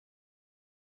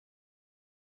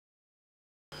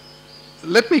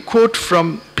let me quote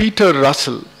from Peter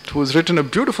Russell, who has written a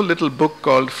beautiful little book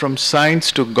called From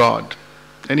Science to God.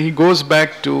 And he goes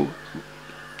back to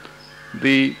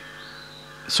the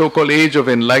so-called age of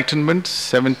Enlightenment,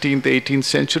 17th, 18th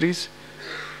centuries,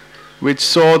 which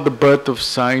saw the birth of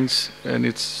science and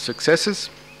its successes.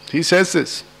 He says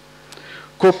this: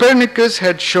 Copernicus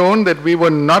had shown that we were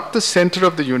not the center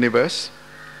of the universe.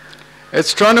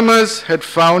 Astronomers had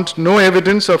found no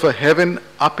evidence of a heaven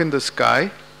up in the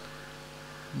sky.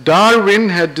 Darwin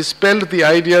had dispelled the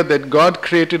idea that God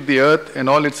created the earth and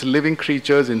all its living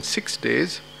creatures in 6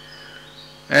 days.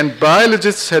 And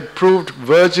biologists had proved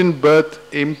virgin birth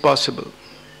impossible.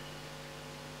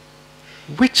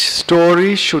 Which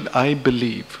story should I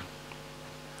believe?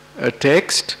 A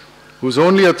text whose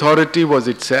only authority was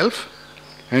itself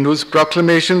and whose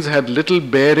proclamations had little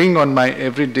bearing on my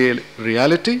everyday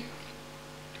reality?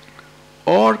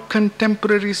 Or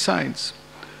contemporary science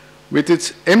with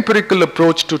its empirical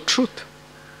approach to truth?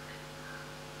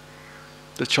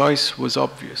 The choice was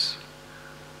obvious.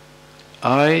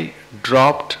 I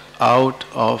dropped out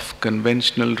of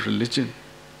conventional religion.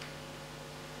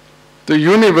 The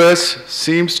universe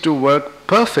seems to work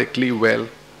perfectly well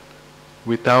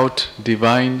without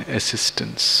divine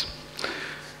assistance.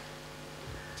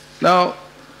 Now,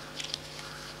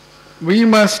 we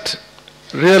must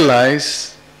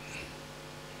realize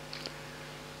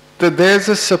that there's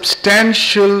a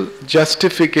substantial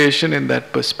justification in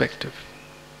that perspective.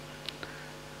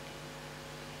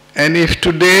 And if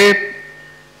today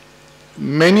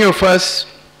many of us,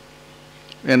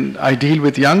 and I deal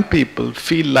with young people,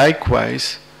 feel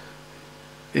likewise,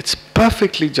 it's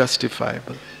perfectly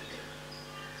justifiable.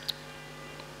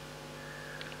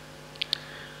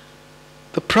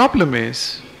 The problem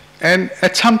is, and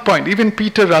at some point, even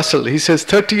Peter Russell, he says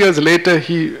 30 years later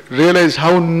he realized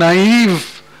how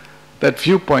naive that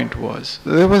viewpoint was.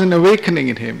 There was an awakening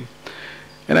in him.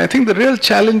 And I think the real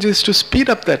challenge is to speed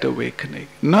up that awakening,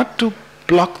 not to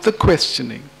block the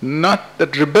questioning. Not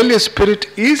that rebellious spirit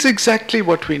is exactly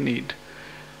what we need.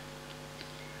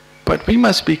 But we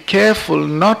must be careful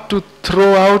not to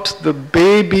throw out the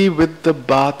baby with the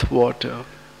bath water.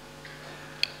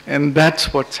 And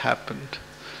that's what's happened.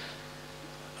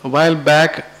 A while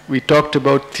back we talked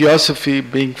about theosophy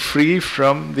being free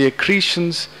from the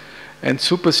accretions and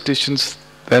superstitions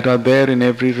that are there in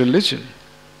every religion.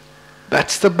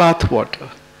 That's the bathwater.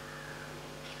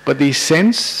 But the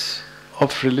essence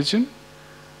of religion,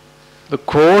 the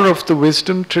core of the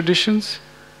wisdom traditions,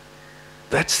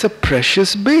 that's the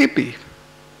precious baby.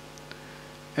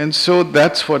 And so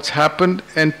that's what's happened.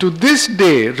 And to this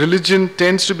day, religion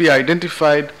tends to be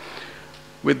identified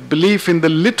with belief in the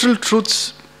literal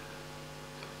truths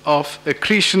of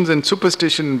accretions and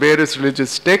superstition in various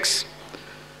religious texts,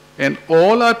 and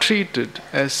all are treated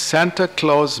as Santa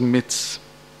Claus myths.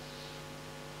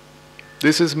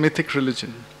 This is mythic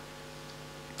religion.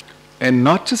 And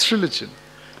not just religion.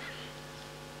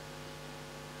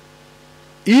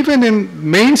 Even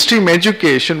in mainstream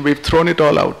education, we've thrown it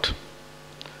all out.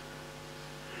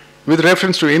 With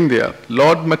reference to India,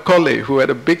 Lord Macaulay, who had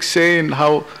a big say in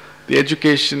how the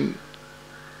education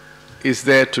is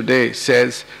there today,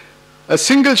 says, "A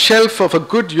single shelf of a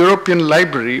good European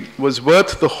library was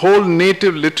worth the whole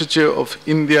native literature of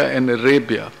India and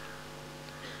Arabia."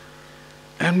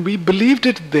 And we believed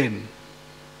it then.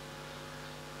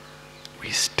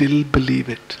 We still believe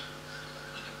it.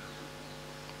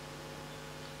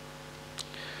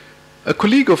 A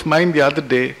colleague of mine the other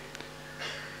day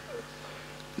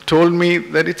told me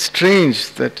that it's strange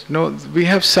that we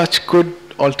have such good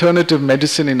alternative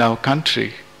medicine in our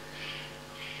country.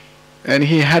 And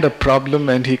he had a problem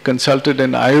and he consulted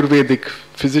an Ayurvedic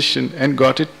physician and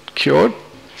got it cured.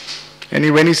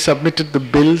 And when he submitted the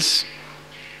bills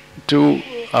to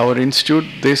our institute,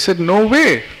 they said, "No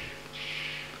way,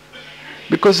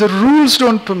 because the rules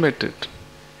don't permit it.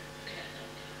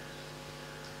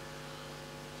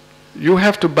 You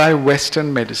have to buy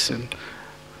Western medicine,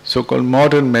 so-called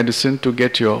modern medicine, to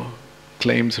get your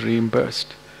claims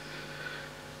reimbursed."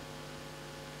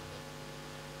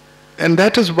 And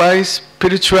that is why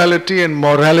spirituality and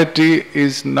morality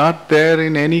is not there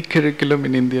in any curriculum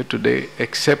in India today,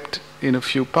 except in a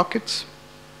few pockets.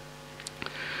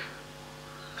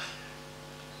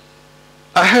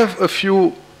 I have a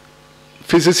few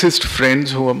physicist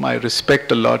friends whom I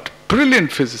respect a lot,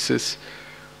 brilliant physicists,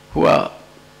 who are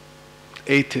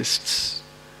atheists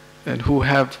and who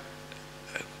have,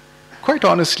 quite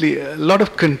honestly, a lot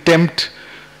of contempt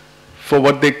for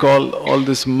what they call all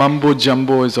this mumbo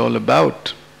jumbo is all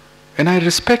about. And I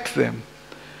respect them,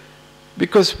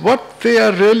 because what they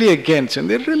are really against, and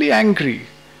they're really angry,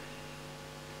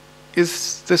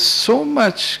 is there's so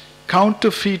much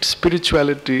counterfeit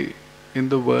spirituality in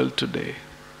the world today.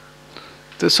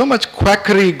 There's so much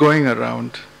quackery going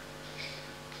around.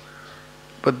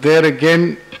 But there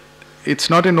again, it's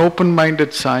not an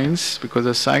open-minded science, because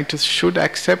a scientist should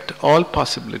accept all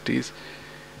possibilities.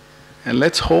 And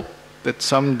let's hope that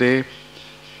someday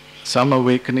some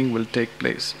awakening will take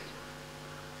place.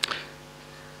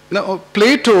 Now,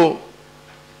 Plato,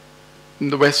 in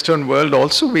the Western world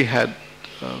also we had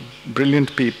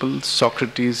brilliant people,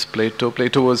 Socrates, Plato.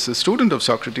 Plato was a student of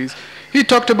Socrates. He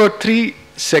talked about three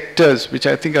sectors which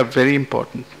I think are very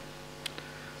important: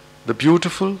 the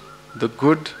beautiful, the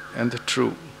good, and the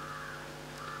true.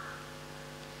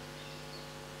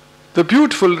 The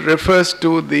beautiful refers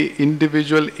to the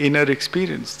individual inner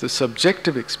experience, the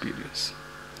subjective experience.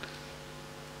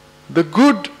 The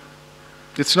good,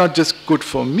 it's not just good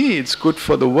for me, it's good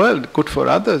for the world, good for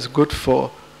others, good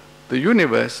for the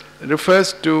universe. It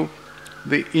refers to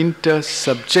the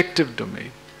intersubjective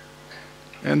domain.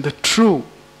 And the true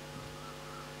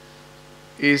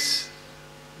is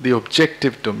the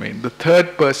objective domain, the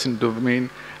third person domain,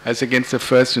 as against the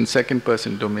first and second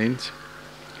person domains.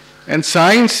 And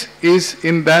science is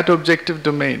in that objective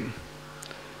domain.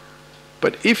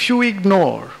 But if you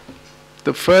ignore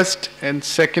the first and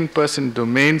second person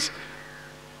domains,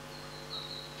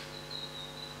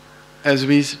 as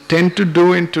we tend to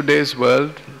do in today's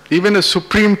world, even a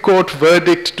Supreme Court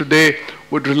verdict today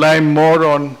would rely more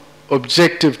on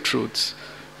objective truths,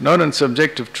 not on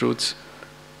subjective truths,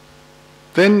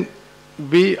 then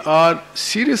we are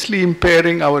seriously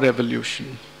impairing our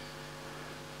evolution.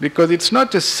 Because it's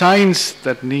not just science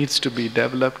that needs to be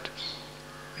developed,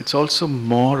 it's also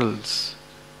morals,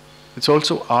 it's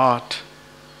also art.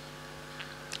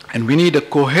 And we need a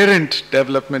coherent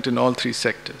development in all three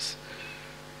sectors.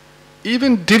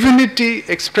 Even divinity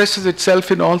expresses itself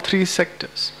in all three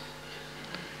sectors.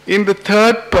 In the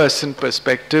third person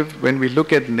perspective, when we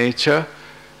look at nature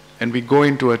and we go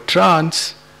into a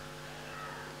trance,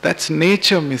 that's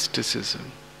nature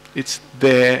mysticism. It's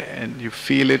there and you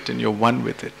feel it and you're one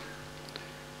with it.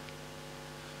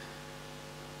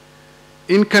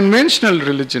 In conventional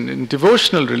religion, in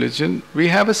devotional religion, we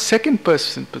have a second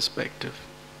person perspective.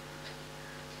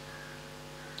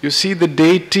 You see the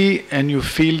deity and you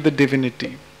feel the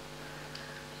divinity.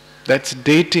 That's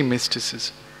deity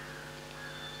mysticism.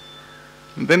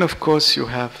 And then of course you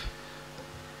have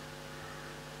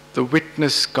the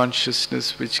witness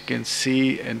consciousness, which can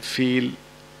see and feel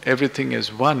everything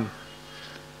as one.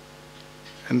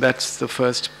 And that's the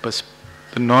first,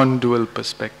 the non-dual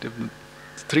perspective,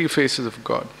 three faces of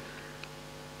God.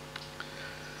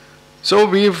 So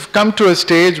we've come to a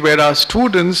stage where our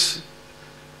students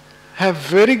have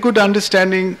very good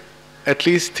understanding, at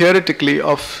least theoretically,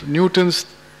 of Newton's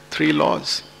three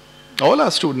laws. All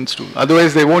our students do,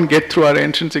 otherwise they won't get through our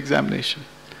entrance examination.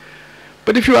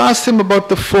 But if you ask them about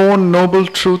the Four Noble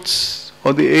Truths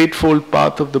or the Eightfold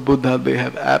Path of the Buddha, they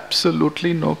have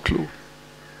absolutely no clue.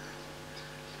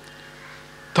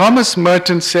 Thomas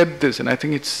Merton said this, and I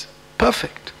think it's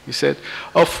perfect. He said,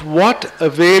 "Of what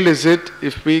avail is it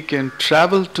if we can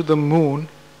travel to the moon,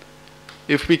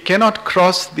 if we cannot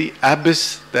cross the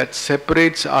abyss that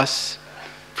separates us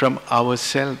from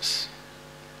ourselves?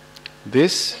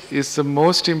 This is the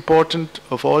most important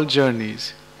of all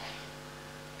journeys,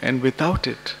 and without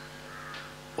it,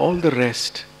 all the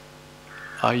rest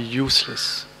are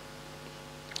useless."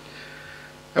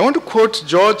 I want to quote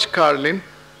George Carlin,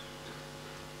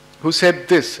 who said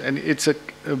this, and it's a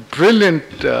brilliant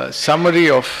summary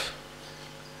of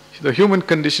the human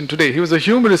condition today. He was a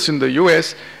humorist in the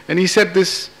US, and he said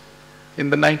this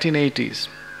in the 1980s.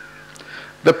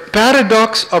 "The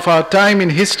paradox of our time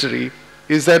in history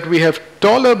is that we have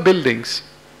taller buildings,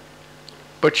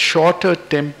 but shorter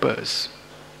tempers,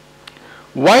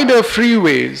 wider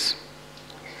freeways,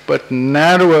 but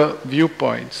narrower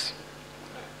viewpoints.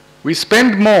 We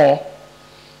spend more,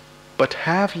 but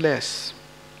have less.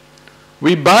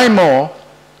 We buy more,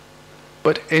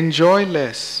 but enjoy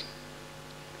less.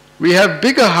 We have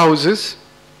bigger houses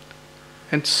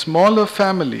and smaller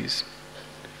families.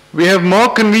 We have more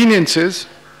conveniences,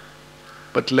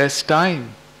 but less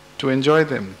time to enjoy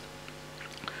them.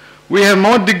 We have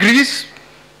more degrees,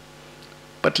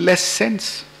 but less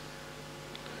sense.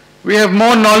 We have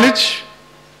more knowledge,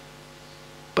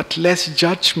 but less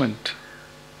judgment.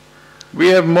 We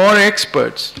have more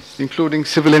experts, including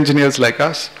civil engineers like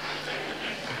us,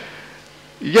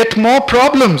 yet more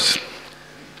problems.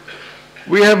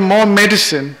 We have more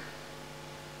medicine,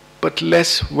 but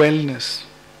less wellness.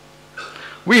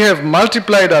 We have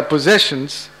multiplied our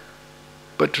possessions,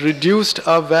 but reduced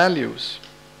our values.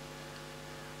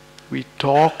 we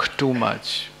talk too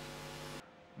much.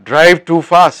 Drive too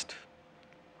fast.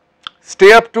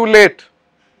 Stay up too late.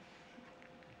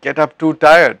 Get up too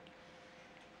tired.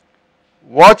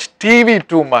 Watch TV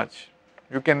too much.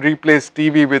 You can replace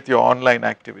TV with your online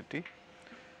activity.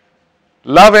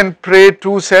 Love and pray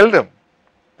too seldom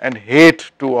and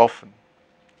hate too often.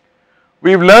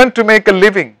 We've learned to make a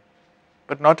living,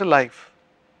 but not a life.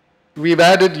 We've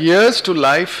added years to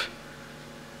life,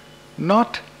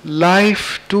 not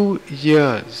life to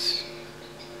years.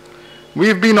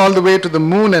 We've been all the way to the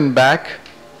moon and back,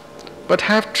 but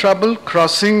have trouble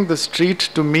crossing the street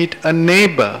to meet a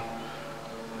neighbor,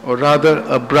 or rather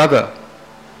a brother.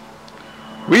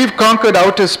 We've conquered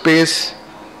outer space,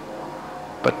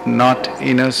 but not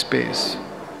inner space.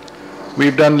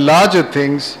 We've done larger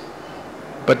things,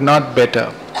 but not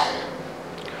better.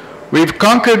 We've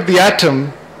conquered the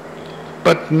atom,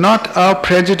 but not our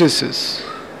prejudices.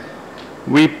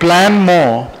 We plan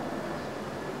more,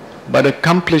 but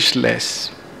accomplish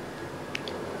less.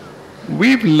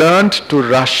 We've learned to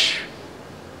rush.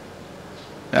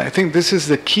 I think this is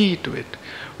the key to it.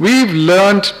 We've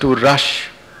learned to rush,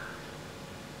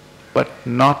 but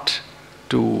not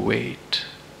to wait.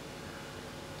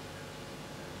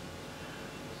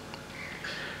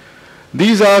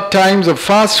 These are times of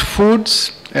fast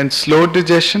foods and slow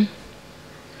digestion,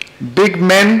 big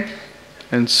men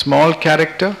and small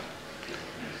character,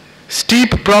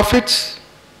 steep profits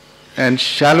and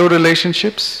shallow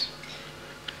relationships,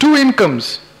 two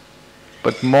incomes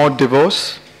but more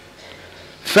divorce,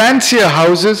 fancier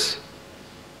houses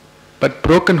but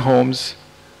broken homes,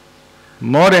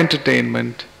 more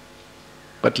entertainment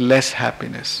but less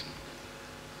happiness.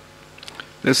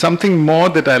 There's something more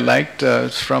that I liked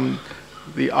from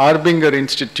the Arbinger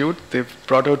Institute. They've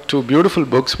brought out two beautiful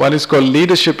books. One is called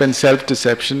Leadership and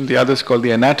Self-Deception. The other is called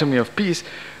The Anatomy of Peace.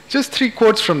 Just 3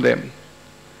 quotes from them.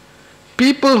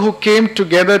 People who came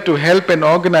together to help an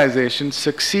organization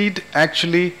succeed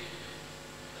actually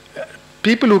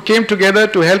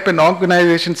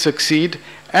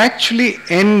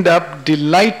end up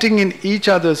delighting in each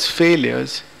other's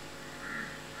failures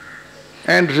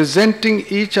and resenting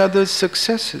each other's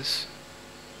successes.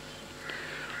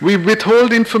 We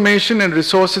withhold information and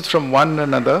resources from one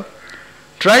another,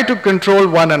 try to control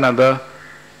one another,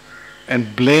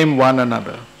 and blame one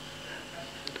another.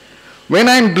 When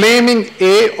I'm blaming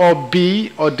A or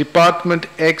B or Department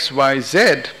X, Y,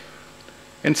 Z,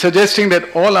 and suggesting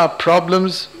that all our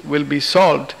problems will be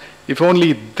solved if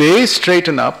only they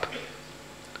straighten up,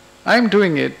 I'm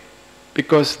doing it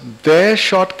because their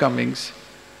shortcomings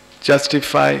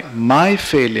justify my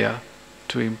failure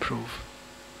to improve.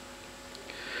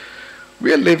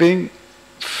 We are living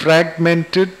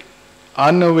fragmented,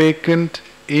 unawakened,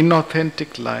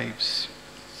 inauthentic lives.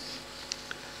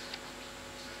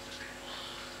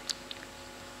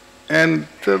 And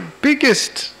the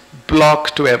biggest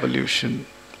block to evolution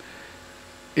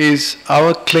is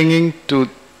our clinging to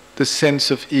the sense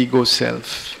of ego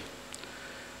self.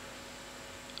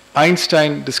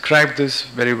 Einstein described this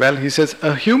very well. He says,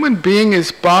 a human being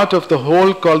is part of the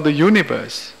whole called the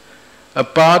universe, a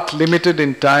part limited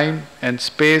in time and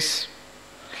space.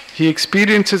 He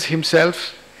experiences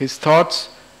himself, his thoughts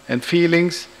and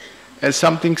feelings as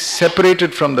something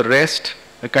separated from the rest,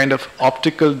 a kind of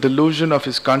optical delusion of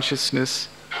his consciousness.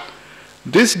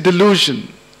 This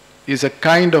delusion is a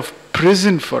kind of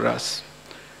prison for us,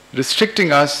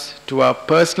 restricting us to our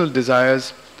personal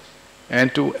desires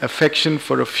and to affection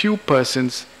for a few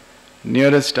persons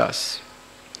nearest us.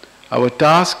 Our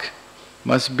task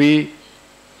must be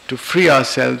to free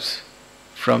ourselves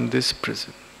from this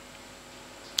prison.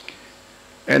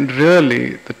 And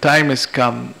really, the time has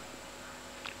come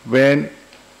when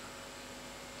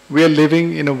we are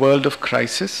living in a world of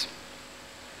crisis.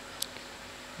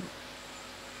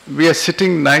 We are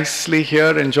sitting nicely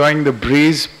here enjoying the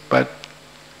breeze, but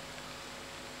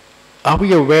are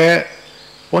we aware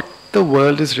what the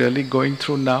world is really going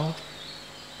through now?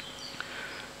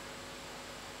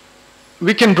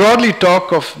 We can broadly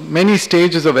talk of many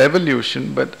stages of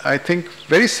evolution, but I think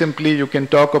very simply you can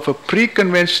talk of a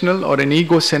pre-conventional or an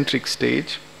egocentric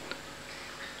stage,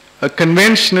 a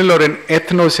conventional or an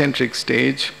ethnocentric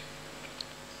stage,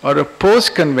 or a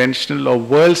post-conventional or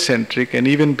world-centric and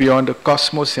even beyond a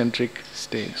cosmocentric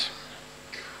stage.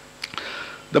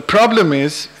 The problem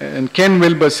is, and Ken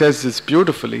Wilber says this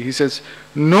beautifully, he says,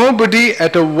 nobody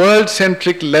at a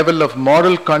world-centric level of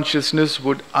moral consciousness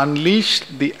would unleash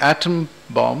the atom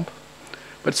bomb,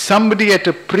 but somebody at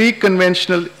a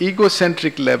pre-conventional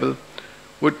egocentric level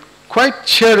would quite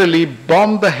cheerily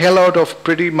bomb the hell out of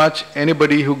pretty much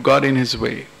anybody who got in his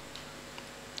way.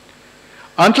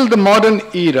 Until the modern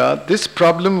era, this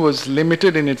problem was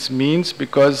limited in its means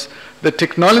because the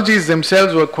technologies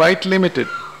themselves were quite limited.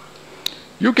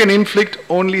 You can inflict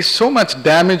only so much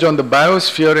damage on the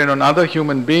biosphere and on other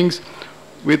human beings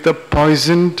with a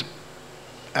poisoned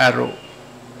arrow.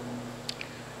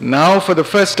 Now, for the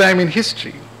first time in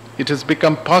history, it has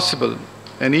become possible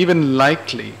and even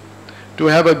likely to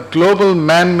have a global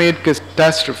man-made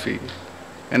catastrophe,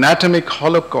 an atomic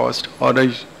holocaust, or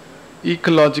an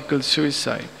ecological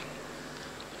suicide.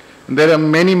 And there are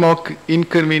many more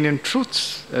inconvenient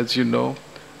truths, as you know,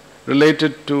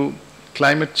 related to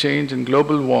climate change and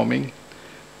global warming,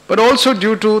 but also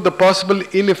due to the possible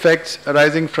ill effects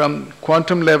arising from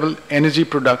quantum level energy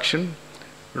production,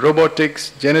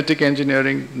 robotics, genetic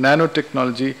engineering,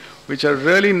 nanotechnology, which are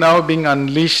really now being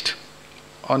unleashed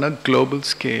on a global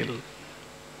scale.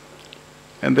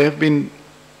 And there have been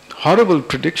horrible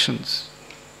predictions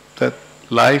that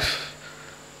life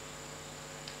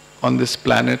on this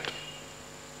planet,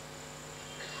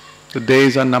 the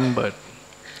days are numbered.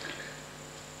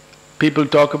 People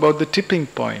talk about the tipping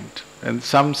point, and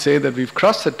some say that we've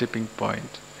crossed the tipping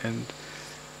point. And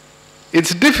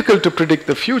it's difficult to predict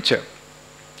the future.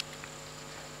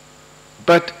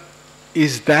 But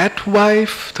is that why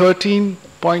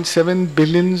 13.7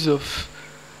 billions of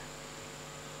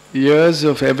years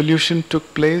of evolution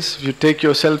took place? If you take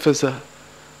yourself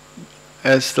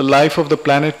as the life of the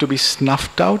planet to be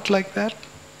snuffed out like that,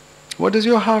 what does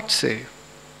your heart say?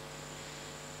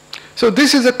 So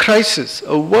this is a crisis,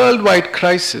 a worldwide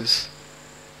crisis,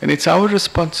 and it's our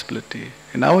responsibility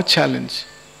and our challenge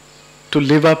to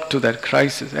live up to that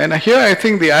crisis. And here I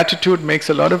think the attitude makes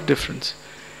a lot of difference.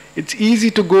 It's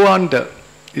easy to go under.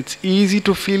 It's easy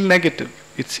to feel negative.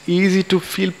 It's easy to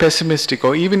feel pessimistic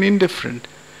or even indifferent.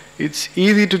 It's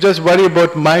easy to just worry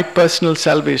about my personal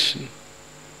salvation.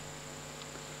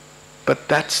 But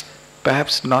that's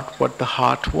perhaps not what the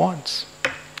heart wants.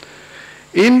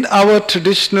 In our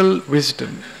traditional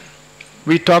wisdom,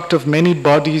 we talked of many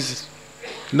bodies,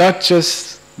 not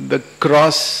just the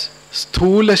gross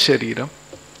sthula shariram,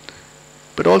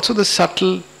 but also the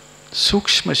subtle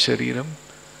sukshma shariram,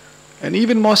 and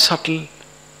even more subtle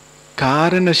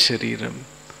karana shariram,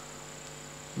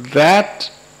 that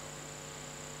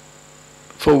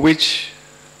for which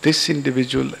this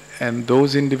individual and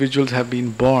those individuals have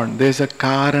been born. There's a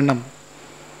karanam.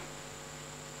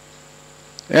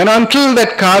 And until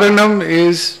that karanam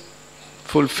is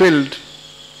fulfilled,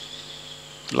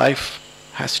 life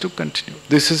has to continue.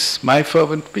 This is my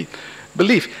fervent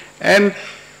belief. And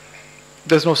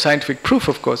there's no scientific proof,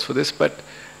 of course, for this, but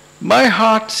my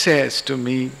heart says to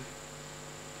me,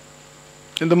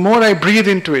 and the more I breathe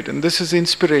into it, and this is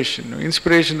inspiration.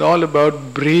 Inspiration is all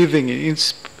about breathing.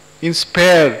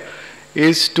 Inspire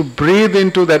is to breathe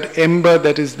into that ember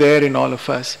that is there in all of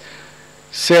us.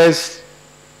 Says,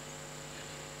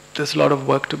 there's a lot of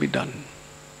work to be done.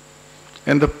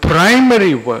 And the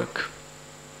primary work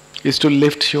is to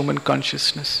lift human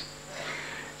consciousness,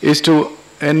 is to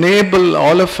enable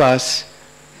all of us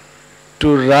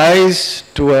to rise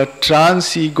to a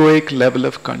trans-egoic level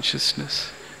of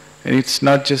consciousness. And it's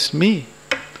not just me.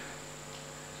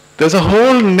 There's a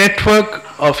whole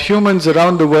network of humans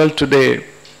around the world today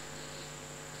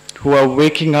who are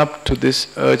waking up to this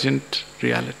urgent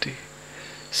reality.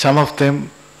 Some of them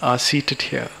are seated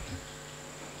here.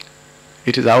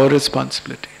 It is our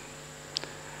responsibility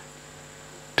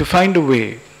to find a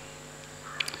way.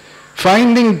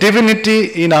 Finding divinity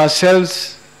in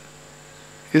ourselves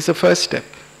is the first step.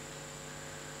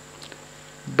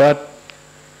 But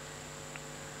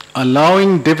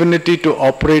allowing divinity to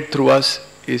operate through us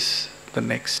is the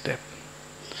next step.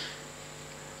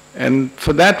 And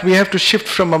for that we have to shift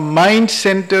from a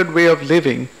mind-centered way of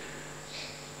living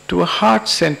to a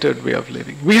heart-centered way of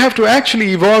living. We have to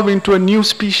actually evolve into a new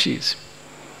species.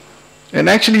 And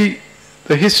actually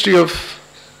the history of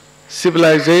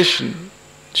civilization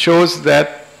shows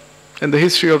that, and the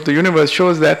history of the universe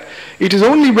shows that it is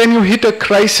only when you hit a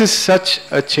crisis such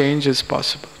a change is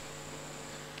possible.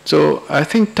 So I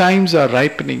think times are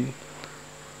ripening.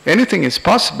 Anything is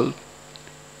possible,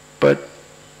 but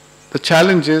the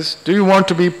challenge is, do you want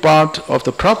to be part of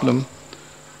the problem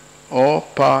or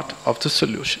part of the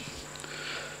solution?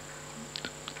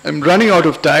 I'm running out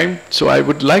of time, so I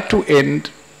would like to end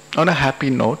on a happy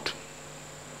note.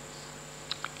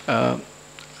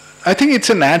 I think it's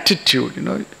an attitude,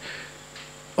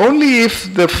 Only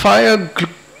if the fire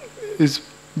is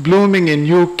blooming in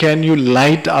you can you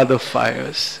light other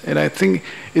fires. And I think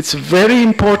it's very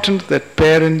important that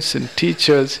parents and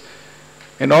teachers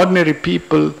and ordinary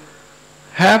people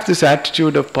have this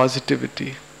attitude of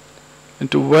positivity and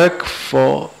to work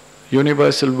for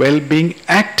universal well-being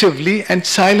actively and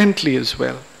silently as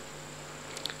well.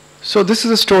 So this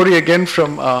is a story again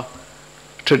from our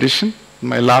tradition,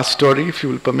 my last story, if you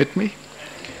will permit me.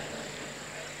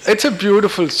 It's a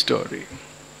beautiful story.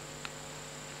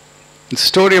 It's a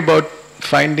story about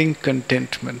finding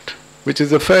contentment, which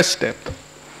is the first step.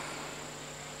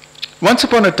 Once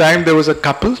upon a time there was a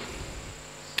couple,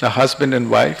 a husband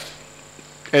and wife,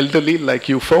 elderly like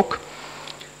you folk,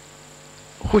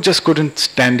 who just couldn't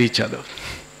stand each other.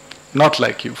 Not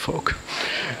like you folk.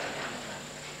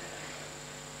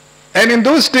 And in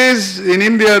those days in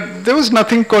India, there was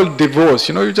nothing called divorce.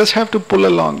 You just have to pull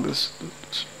along this.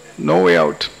 No way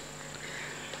out.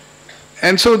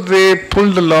 And so they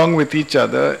pulled along with each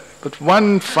other. But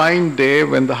one fine day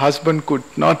when the husband could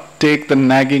not take the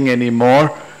nagging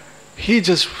anymore, he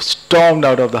just stormed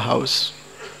out of the house.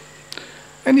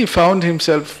 And he found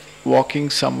himself walking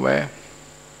somewhere.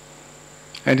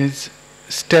 And his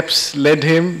steps led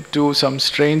him to some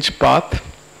strange path.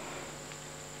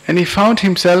 And he found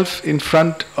himself in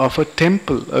front of a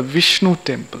temple, a Vishnu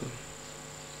temple.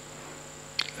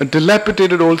 A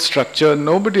dilapidated old structure,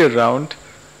 nobody around.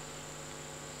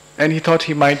 And he thought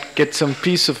he might get some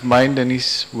peace of mind, and he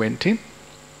went in.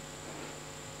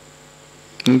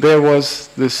 And there was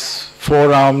this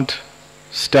four-armed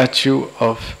statue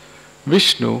of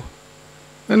Vishnu.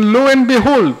 And lo and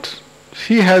behold,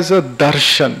 he has a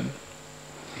darshan.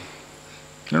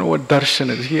 You know what darshan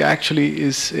is? He actually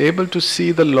is able to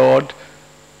see the Lord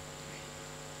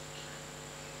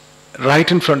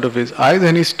right in front of his eyes,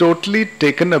 and he's totally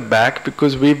taken aback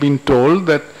because we've been told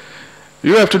that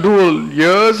you have to do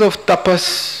years of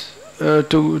tapas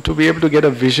to be able to get a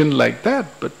vision like that.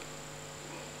 But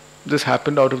this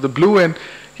happened out of the blue, and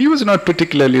he was not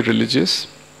particularly religious.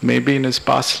 Maybe in his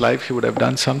past life he would have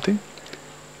done something.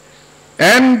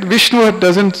 And Vishnu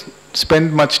doesn't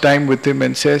spend much time with him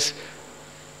and says,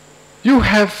 "You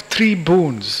have 3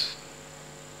 boons.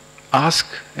 Ask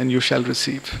and you shall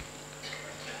receive."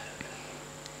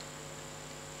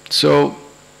 So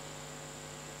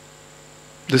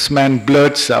this man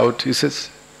blurts out, he says,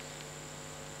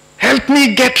 "Help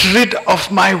me get rid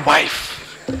of my wife."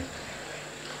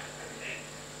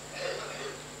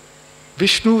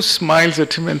 Vishnu smiles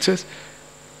at him and says,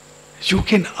 "You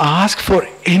can ask for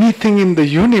anything in the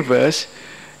universe,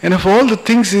 and of all the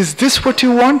things, is this what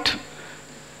you want?"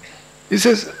 He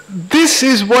says, "This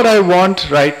is what I want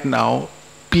right now,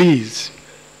 please."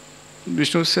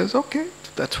 Vishnu says, "Okay,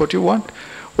 that's what you want.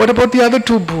 What about the other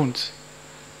 2 boons?"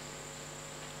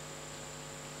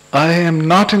 "I am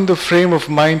not in the frame of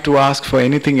mind to ask for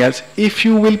anything else. If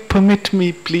you will permit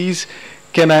me, please,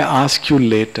 can I ask you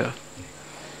later?"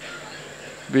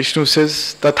 Vishnu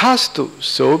says, "Tathastu,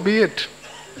 so be it."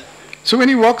 So when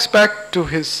he walks back to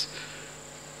his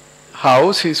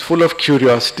house, he's full of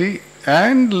curiosity,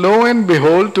 and lo and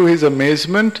behold, to his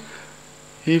amazement,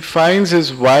 he finds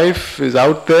his wife is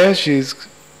out there.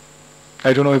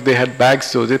 I don't know if they had bags,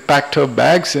 so they packed her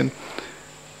bags, and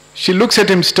she looks at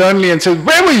him sternly and says,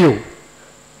 "Where were you?"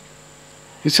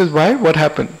 He says, "Why? What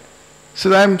happened?" He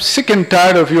says, "I'm sick and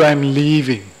tired of you. I'm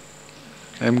leaving.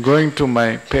 I'm going to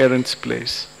my parents'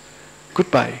 place.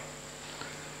 Goodbye."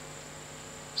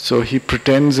 So he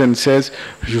pretends and says,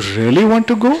 "You really want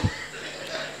to go?"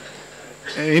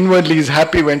 Inwardly he's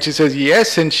happy when she says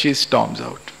yes, and she storms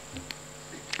out.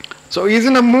 So he's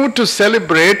in a mood to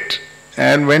celebrate,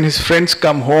 and when his friends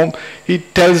come home, he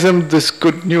tells them this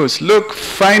good news. "Look,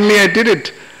 finally I did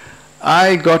it.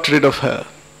 I got rid of her."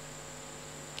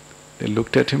 They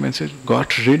looked at him and said,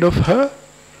 "Got rid of her?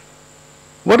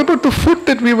 What about the food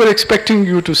that we were expecting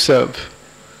you to serve?"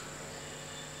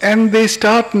 And they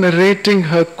start narrating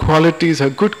her qualities, her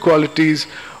good qualities,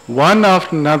 one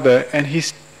after another, and he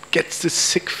gets this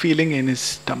sick feeling in his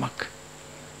stomach.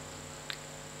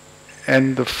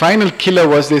 And the final killer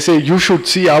was, they say, "You should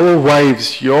see our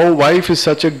wives. Your wife is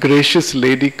such a gracious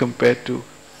lady compared to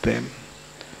them."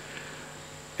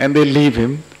 And they leave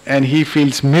him, and he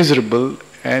feels miserable,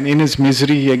 and in his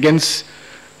misery he again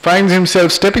finds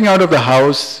himself stepping out of the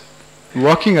house,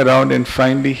 walking around, and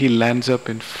finally he lands up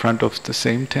in front of the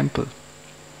same temple.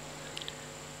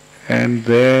 And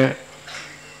there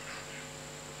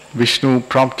Vishnu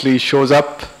promptly shows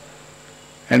up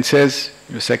and says,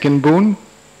 "Your second boon?"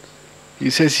 He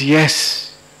says,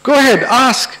 "Yes. Go ahead,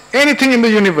 ask anything in the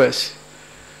universe."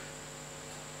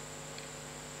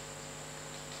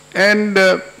 And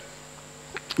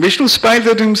Vishnu smiles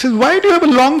at him and says, "Why do you have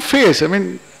a long face? I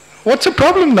mean, what's the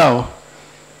problem now?"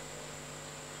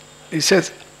 He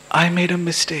says, "I made a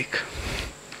mistake.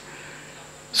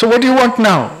 So what do you want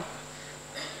now?"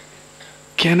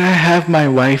 "Can I have my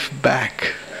wife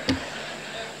back?"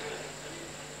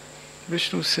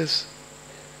 Vishnu says,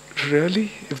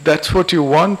 really? If that's what you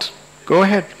want, go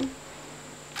ahead.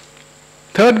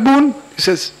 Third boon, he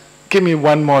says, give me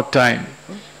one more time,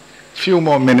 few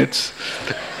more minutes.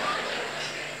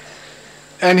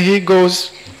 And he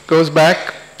goes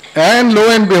back, and lo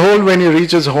and behold, when he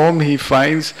reaches home, he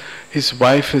finds his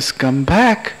wife has come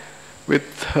back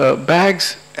with her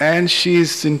bags, and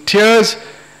she's in tears,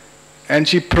 and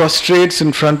she prostrates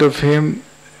in front of him.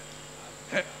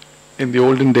 In the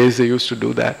olden days, they used to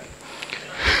do that.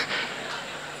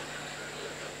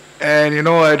 And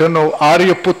I don't know,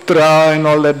 Aryaputra and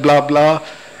all that blah blah.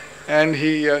 And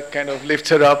he kind of lifts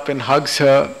her up and hugs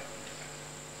her.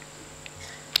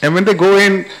 And when they go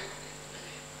in,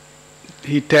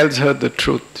 he tells her the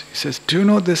truth. He says, do you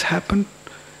know this happened?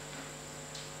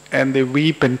 And they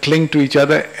weep and cling to each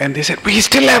other, and they said, we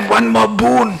still have one more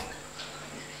boon.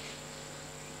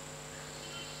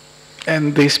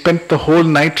 And they spent the whole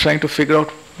night trying to figure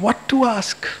out what to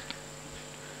ask.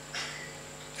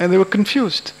 And they were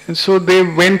confused. And so they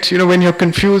went, when you're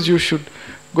confused, you should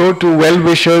go to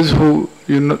well-wishers who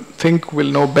think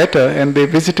will know better. And they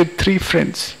visited 3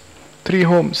 friends, 3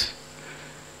 homes.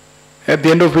 At the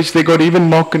end of which they got even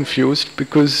more confused,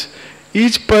 because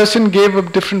each person gave a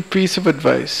different piece of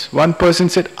advice. One person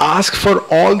said, ask for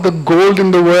all the gold in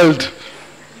the world.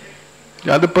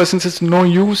 The other person says, no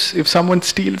use if someone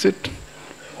steals it,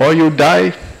 or you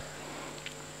die.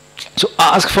 So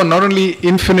ask for not only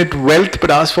infinite wealth, but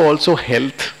ask for also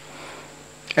health,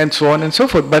 and so on and so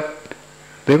forth. But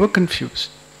they were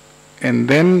confused. And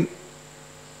then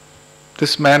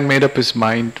this man made up his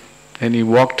mind, and he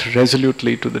walked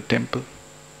resolutely to the temple.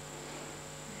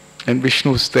 And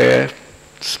Vishnu's there,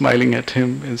 smiling at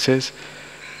him, and says,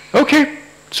 okay,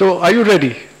 so are you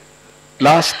ready?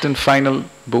 Last and final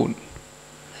boon.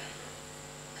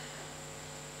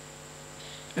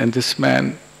 And this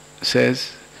man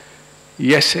says,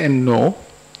 yes and no.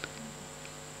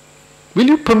 Will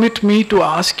you permit me to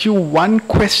ask you one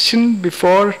question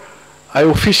before I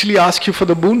officially ask you for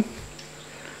the boon?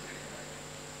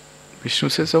 Vishnu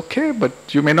says, okay, but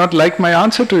you may not like my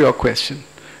answer to your question.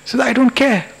 He says, I don't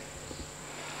care.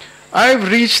 I've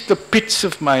reached the pits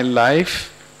of my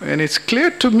life, and it's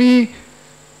clear to me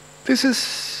this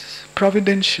is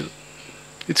providential.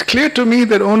 It's clear to me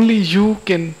that only you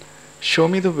can show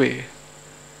me the way.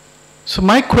 So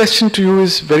my question to you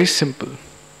is very simple.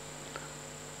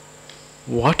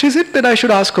 What is it that I should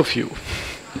ask of you?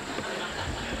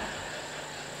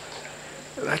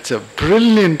 That's a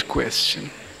brilliant question.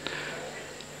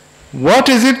 What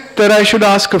is it that I should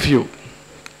ask of you?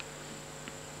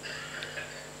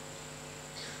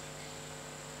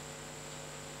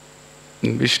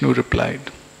 And Vishnu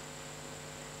replied,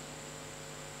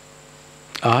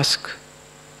 ask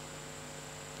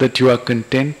that you are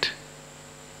content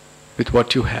with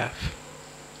what you have.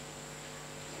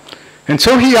 And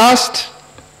so he asked,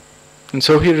 and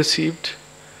so he received.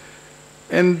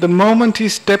 And the moment he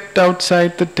stepped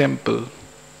outside the temple,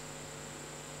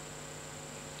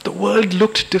 the world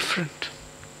looked different.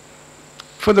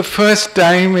 For the first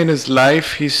time in his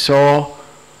life, he saw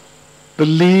the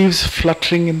leaves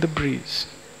fluttering in the breeze.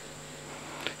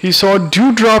 He saw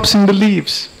dewdrops in the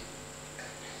leaves.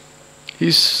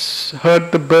 He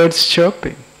heard the birds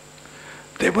chirping.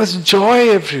 There was joy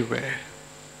everywhere.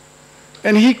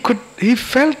 And he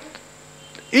felt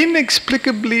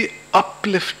inexplicably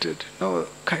uplifted,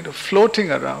 kind of floating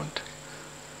around.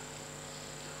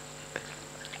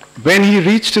 When he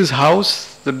reached his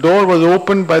house, the door was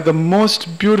opened by the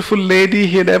most beautiful lady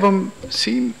he had ever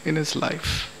seen in his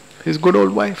life, his good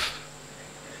old wife.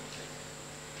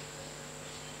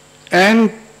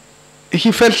 And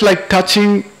he felt like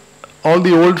touching all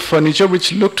the old furniture,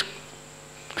 which looked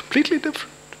completely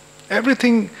different.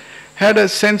 Everything had a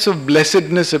sense of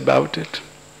blessedness about it.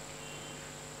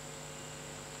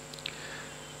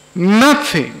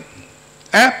 Nothing,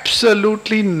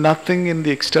 absolutely nothing in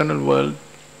the external world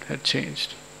had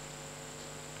changed.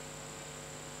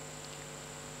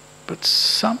 But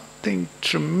something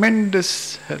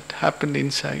tremendous had happened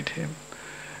inside him.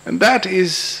 And that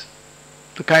is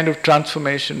the kind of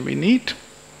transformation we need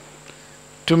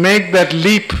to make that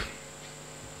leap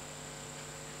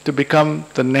to become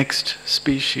the next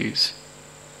species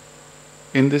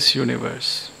in this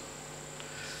universe.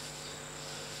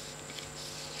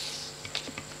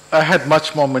 I had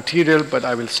much more material, but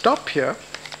I will stop here.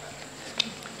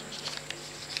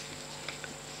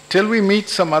 Till we meet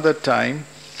some other time.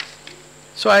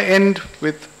 So I end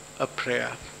with a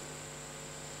prayer.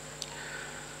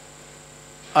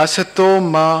 Asato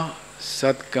ma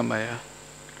sadgamaya.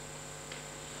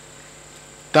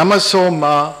 Tamaso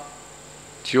ma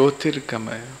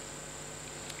jyotirgamaya.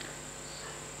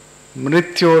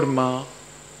 Mrityorma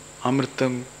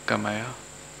Amritam Kamaya.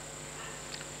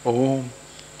 Om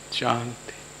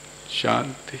Shanti,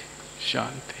 Shanti,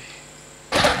 Shanti.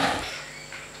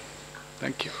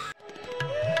 Thank you.